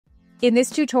In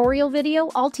this tutorial video,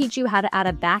 I'll teach you how to add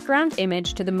a background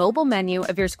image to the mobile menu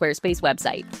of your Squarespace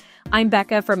website. I'm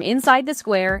Becca from Inside the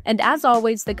Square, and as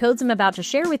always, the codes I'm about to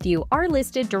share with you are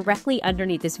listed directly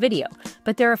underneath this video.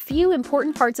 But there are a few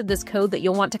important parts of this code that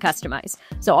you'll want to customize.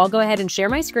 So I'll go ahead and share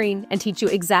my screen and teach you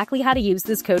exactly how to use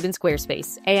this code in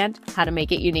Squarespace and how to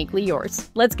make it uniquely yours.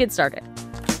 Let's get started.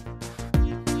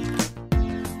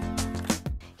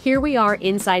 Here we are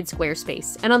inside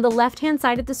Squarespace, and on the left-hand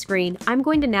side of the screen, I'm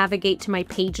going to navigate to my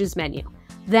Pages menu.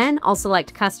 Then I'll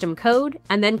select Custom Code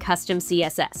and then Custom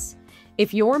CSS.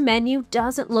 If your menu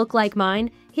doesn't look like mine,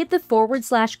 hit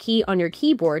the / key on your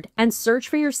keyboard and search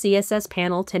for your CSS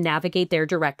panel to navigate there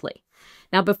directly.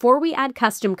 Now, before we add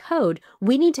custom code,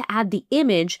 we need to add the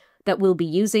image that we'll be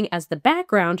using as the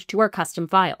background to our custom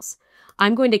files.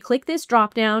 I'm going to click this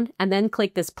dropdown and then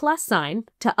click this plus sign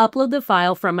to upload the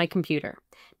file from my computer.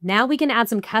 Now we can add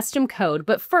some custom code,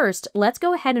 but first, let's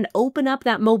go ahead and open up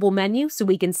that mobile menu so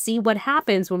we can see what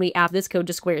happens when we add this code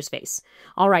to Squarespace.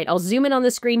 All right, I'll zoom in on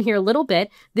the screen here a little bit.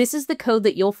 This is the code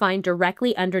that you'll find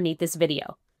directly underneath this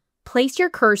video. Place your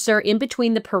cursor in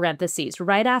between the parentheses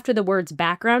right after the words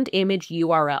background image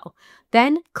URL.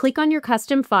 Then click on your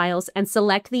custom files and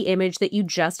select the image that you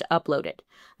just uploaded.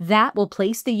 That will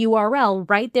place the URL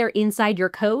right there inside your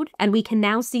code, and we can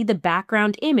now see the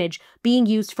background image being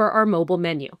used for our mobile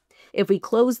menu. If we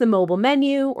close the mobile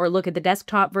menu or look at the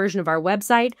desktop version of our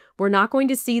website, we're not going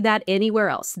to see that anywhere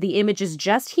else. The image is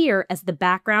just here as the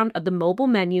background of the mobile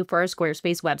menu for our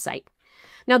Squarespace website.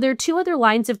 Now, there are two other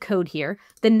lines of code here.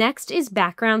 The next is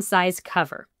background size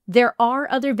cover. There are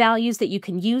other values that you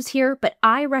can use here, but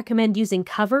I recommend using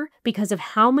cover because of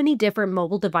how many different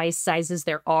mobile device sizes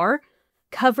there are.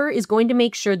 Cover is going to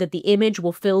make sure that the image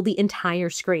will fill the entire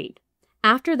screen.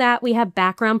 After that, we have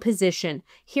background position.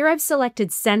 Here I've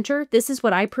selected center. This is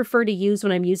what I prefer to use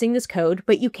when I'm using this code,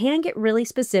 but you can get really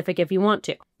specific if you want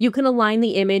to. You can align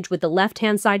the image with the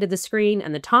left-hand side of the screen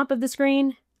and the top of the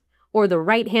screen, or the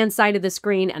right-hand side of the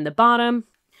screen and the bottom.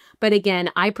 But again,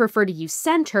 I prefer to use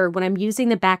center when I'm using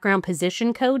the background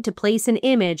position code to place an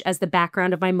image as the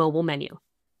background of my mobile menu.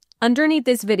 Underneath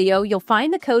this video, you'll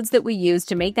find the codes that we use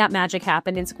to make that magic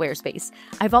happen in Squarespace.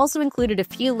 I've also included a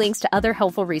few links to other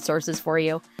helpful resources for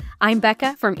you. I'm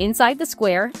Becca from Inside the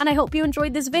Square, and I hope you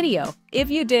enjoyed this video.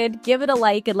 If you did, give it a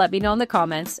like and let me know in the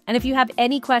comments. And if you have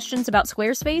any questions about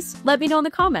Squarespace, let me know in the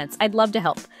comments. I'd love to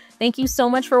help. Thank you so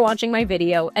much for watching my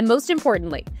video, and most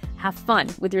importantly, have fun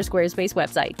with your Squarespace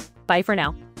website. Bye for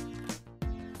now.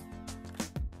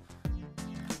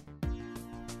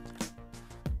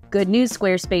 Good news,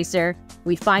 Squarespacer!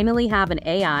 We finally have an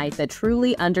AI that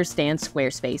truly understands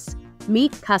Squarespace.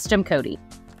 Meet Custom Codey.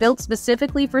 Built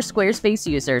specifically for Squarespace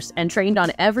users and trained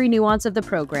on every nuance of the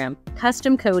program,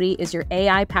 Custom Codey is your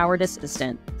AI-powered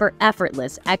assistant for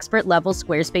effortless, expert-level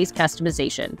Squarespace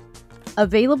customization.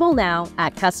 Available now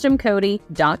at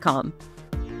customcodey.com.